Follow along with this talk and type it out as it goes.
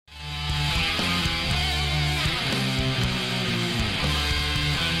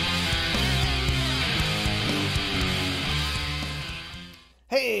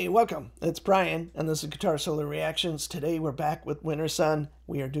Hey, welcome. It's Brian, and this is Guitar Solo Reactions. Today we're back with WINTERSUN.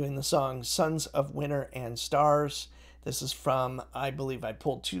 We are doing the song Sons of Winter and Stars. This is from, I believe I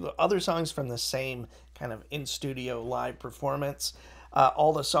pulled two other songs from the same kind of in-studio live performance.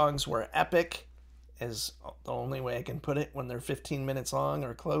 All the songs were epic, is the only way I can put it when they're 15 minutes long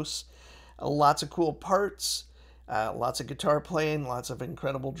or close. Lots of cool parts, lots of guitar playing, lots of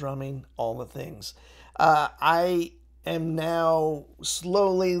incredible drumming, all the things. I am now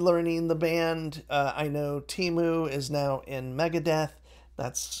slowly learning the band. I know Timu is now in Megadeth.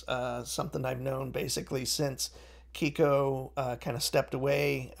 That's something I've known basically since Kiko kind of stepped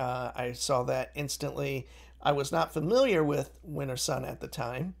away. I saw that instantly. I was not familiar with WINTERSUN at the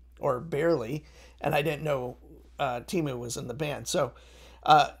time, or barely, and I didn't know Timu was in the band. So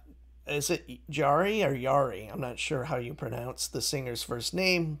is it Jari or Yari? I'm not sure how you pronounce the singer's first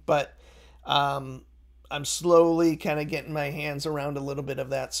name, but I'm slowly kind of getting my hands around a little bit of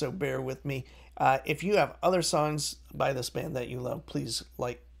that, so bear with me. If you have other songs by this band that you love, please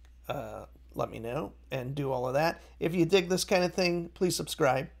let me know and do all of that. If you dig this kind of thing, please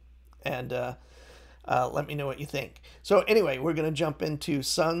subscribe and let me know what you think. So anyway, we're going to jump into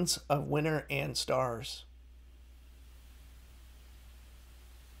Sons of Winter and Stars.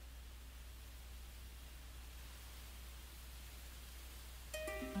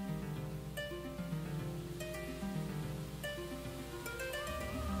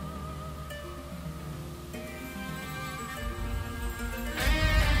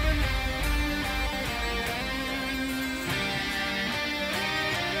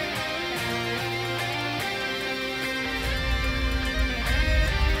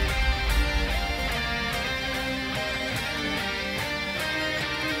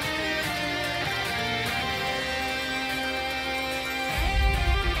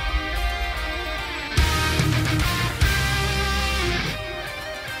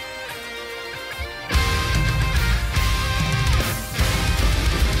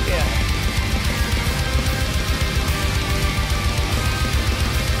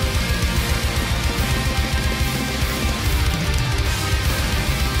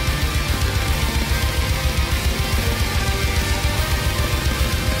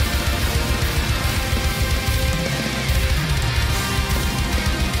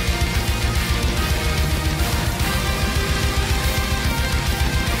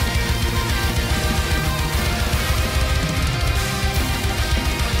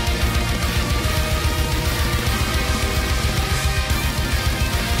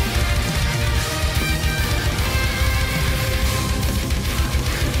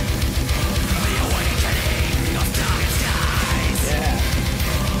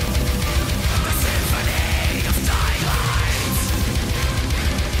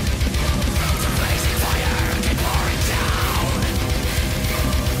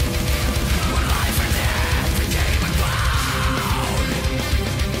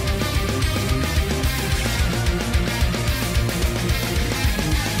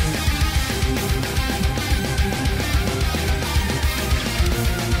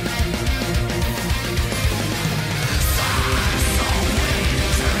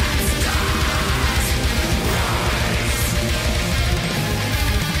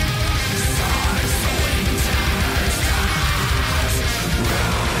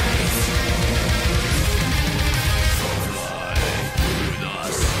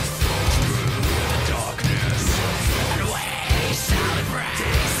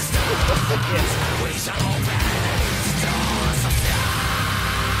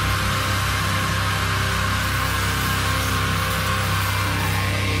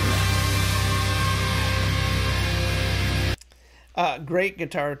 Great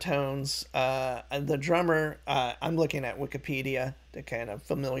guitar tones. The drummer, I'm looking at Wikipedia to kind of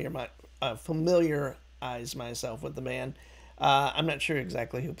familiarize myself with the band. I'm not sure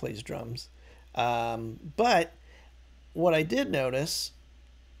exactly who plays drums. But what I did notice,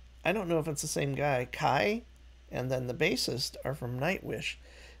 I don't know if it's the same guy, Kai, and then the bassist are from Nightwish.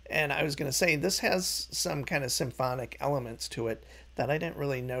 And I was going to say, this has some kind of symphonic elements to it that I didn't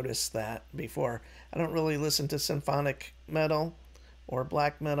really notice that before. I don't really listen to symphonic metal or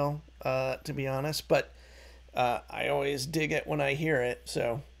black metal, to be honest, but I always dig it when I hear it,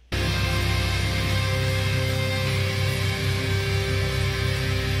 so.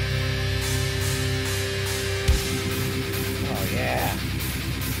 Oh, yeah.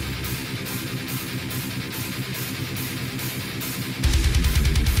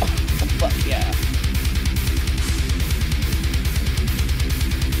 Fuck yeah.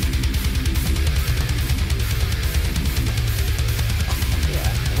 Yeah, I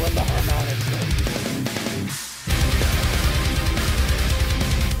love the harmonics though.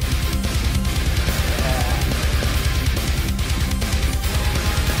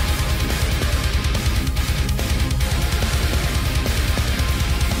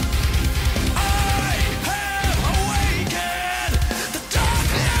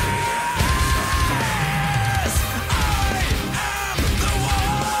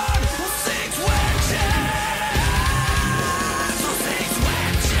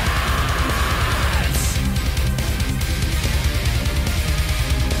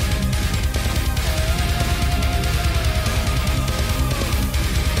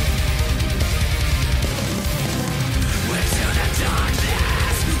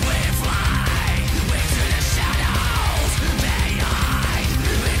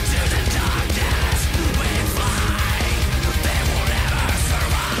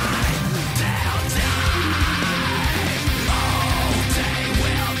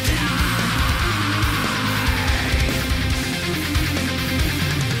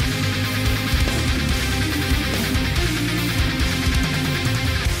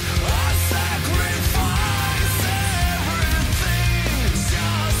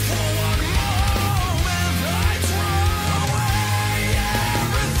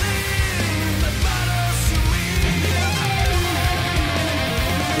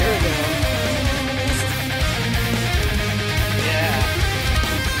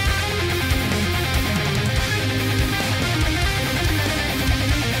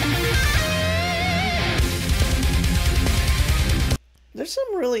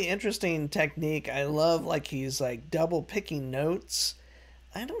 really interesting technique. I love like he's like double picking notes.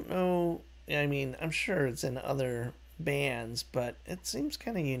 I don't know. I mean, I'm sure it's in other bands, but it seems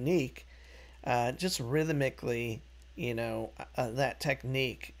kind of unique. Just rhythmically, that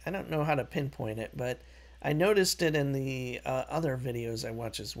technique. I don't know how to pinpoint it, but I noticed it in the other videos I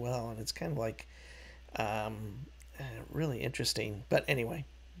watch as well, and it's kind of like really interesting. But anyway.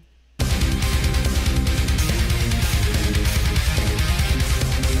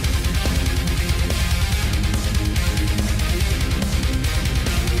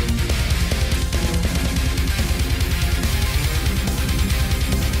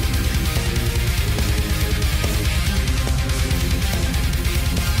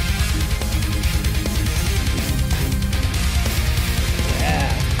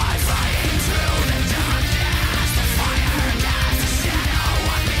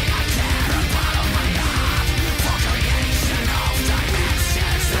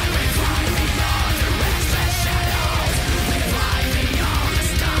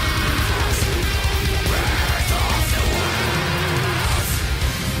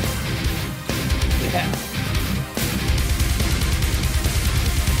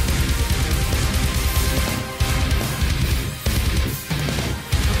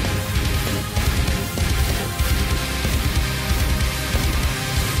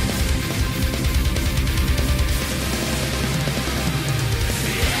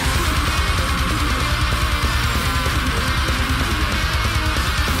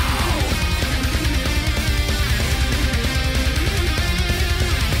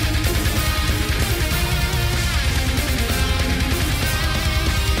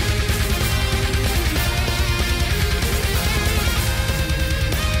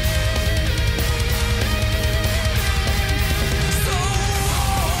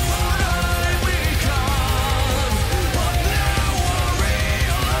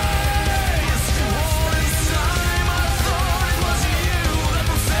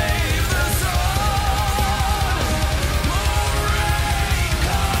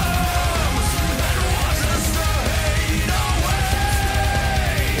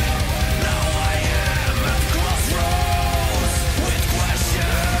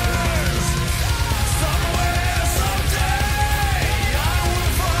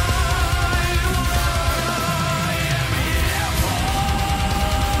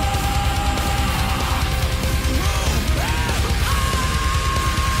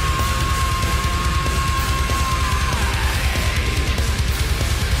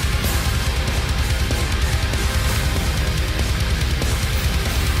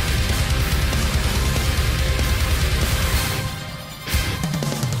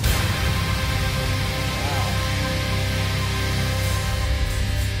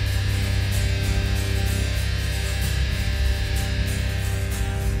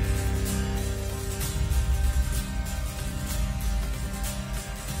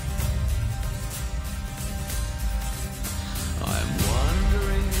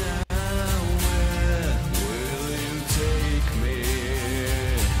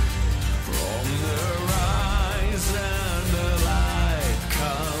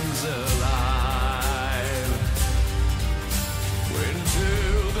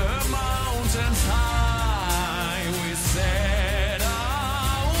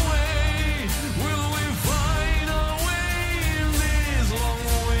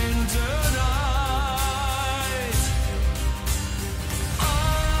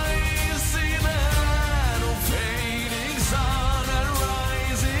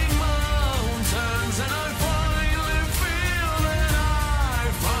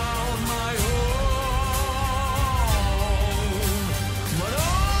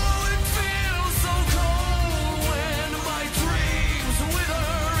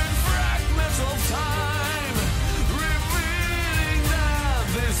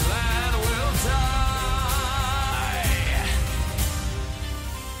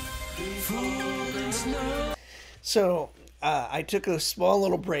 So I took a small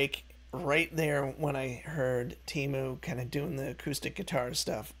little break right there when I heard Timu kind of doing the acoustic guitar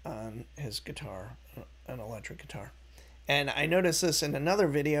stuff on his guitar, an electric guitar. And I noticed this in another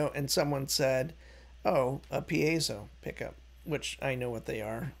video, and someone said, oh, a piezo pickup, which I know what they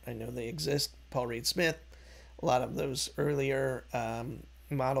are. I know they exist. Paul Reed Smith, a lot of those earlier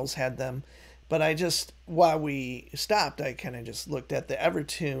models had them. But I just, while we stopped, I kind of just looked at the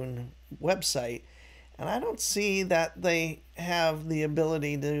Evertune website, and I don't see that they have the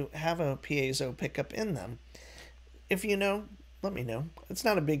ability to have a piezo pickup in them. If you know, let me know. It's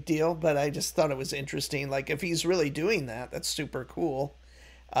not a big deal, but I just thought it was interesting. Like, if he's really doing that, that's super cool.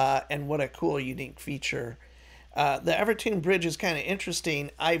 And what a cool, unique feature. The Evertune bridge is kind of interesting.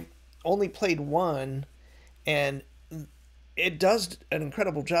 I've only played one, and it does an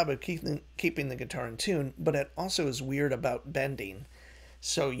incredible job of keeping the guitar in tune, but it also is weird about bending.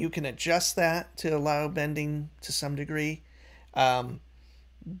 So you can adjust that to allow bending to some degree.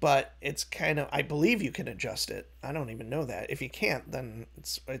 But it's kind of, I believe you can adjust it. I don't even know that. If you can't, then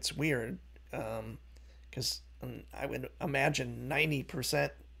it's weird. Because I would imagine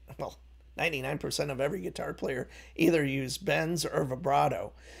 90%, well, 99% of every guitar player either use bends or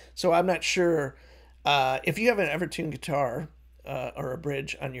vibrato. So I'm not sure. If you have an Evertune guitar or a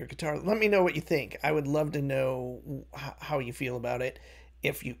bridge on your guitar, let me know what you think. I would love to know how you feel about it.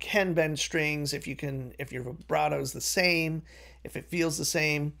 If you can bend strings, if your vibrato is the same, if it feels the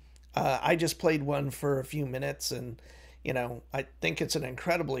same. I just played one for a few minutes, and I think it's an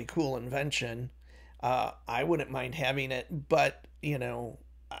incredibly cool invention. I wouldn't mind having it, but the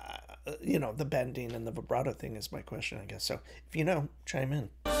bending and the vibrato thing is my question, I guess. So if you know, chime in.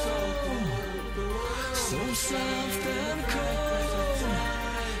 So soft and cold,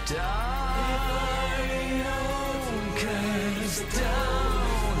 down, cast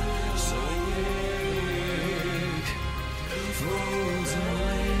down, so weak, frozen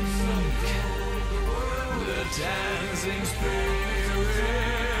link, the dancing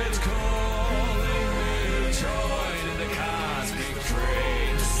spirits calling me, join in the cosmic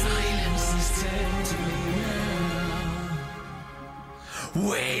train. Silence is tender now.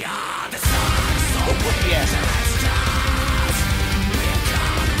 We are the stars, so yes.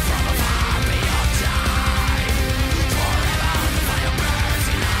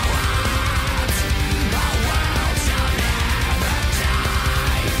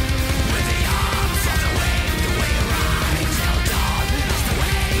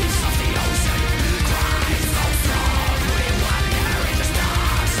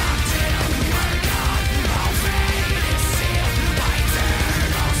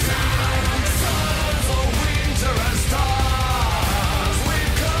 Winter and stars.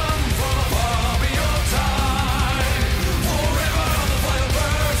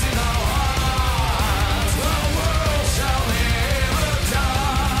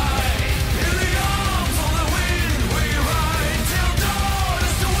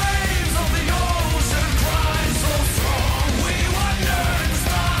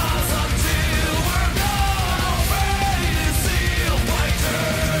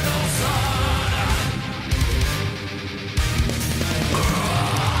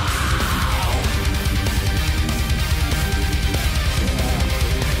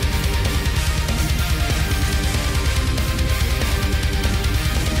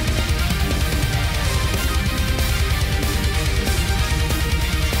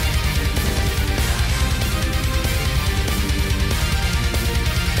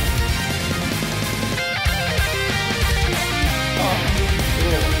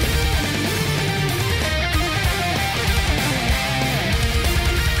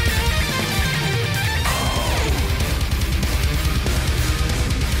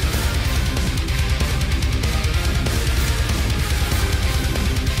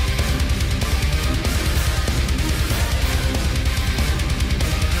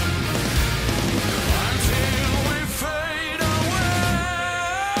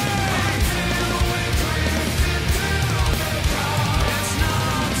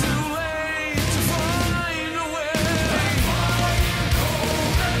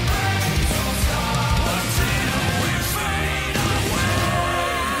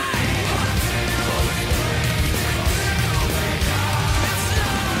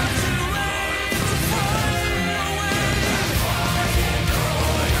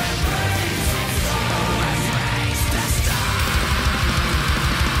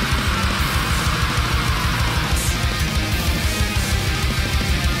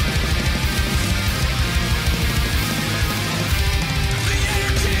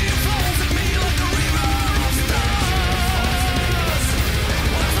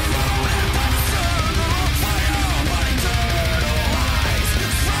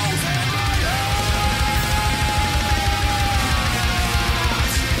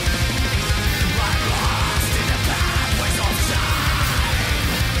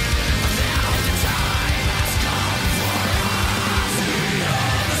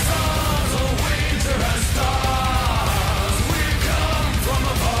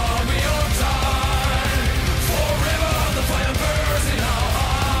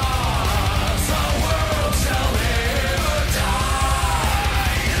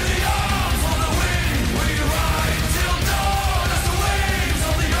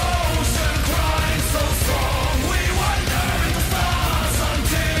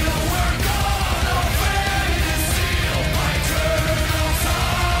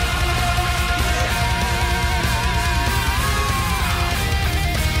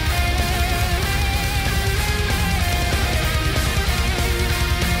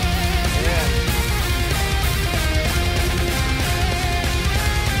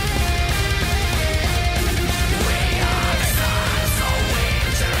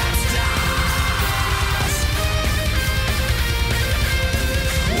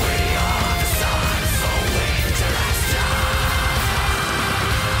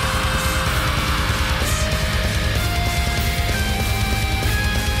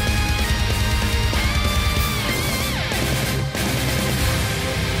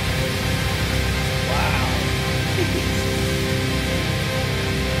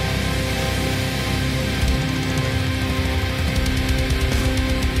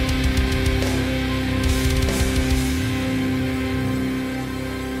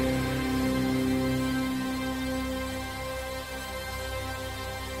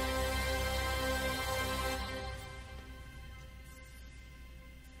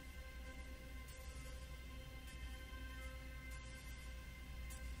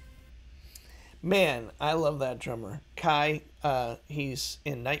 Man, I love that drummer. Kai, he's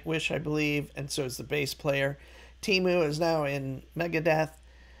in Nightwish, I believe, and so is the bass player. Timu is now in Megadeth.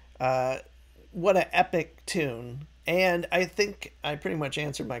 Uh, what an epic tune. And I think I pretty much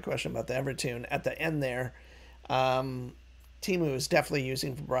answered my question about the Evertune at the end there. Um, Timu is definitely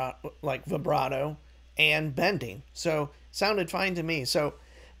using vibrato and bending. So sounded fine to me. So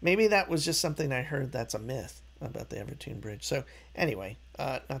maybe that was just something I heard that's a myth about the Evertune Bridge. So anyway,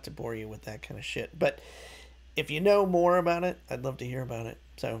 not to bore you with that kind of shit, but if you know more about it, I'd love to hear about it.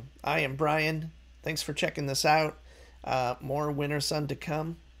 So I am Brian. Thanks for checking this out. More WinterSun to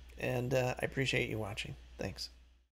come, and I appreciate you watching. Thanks.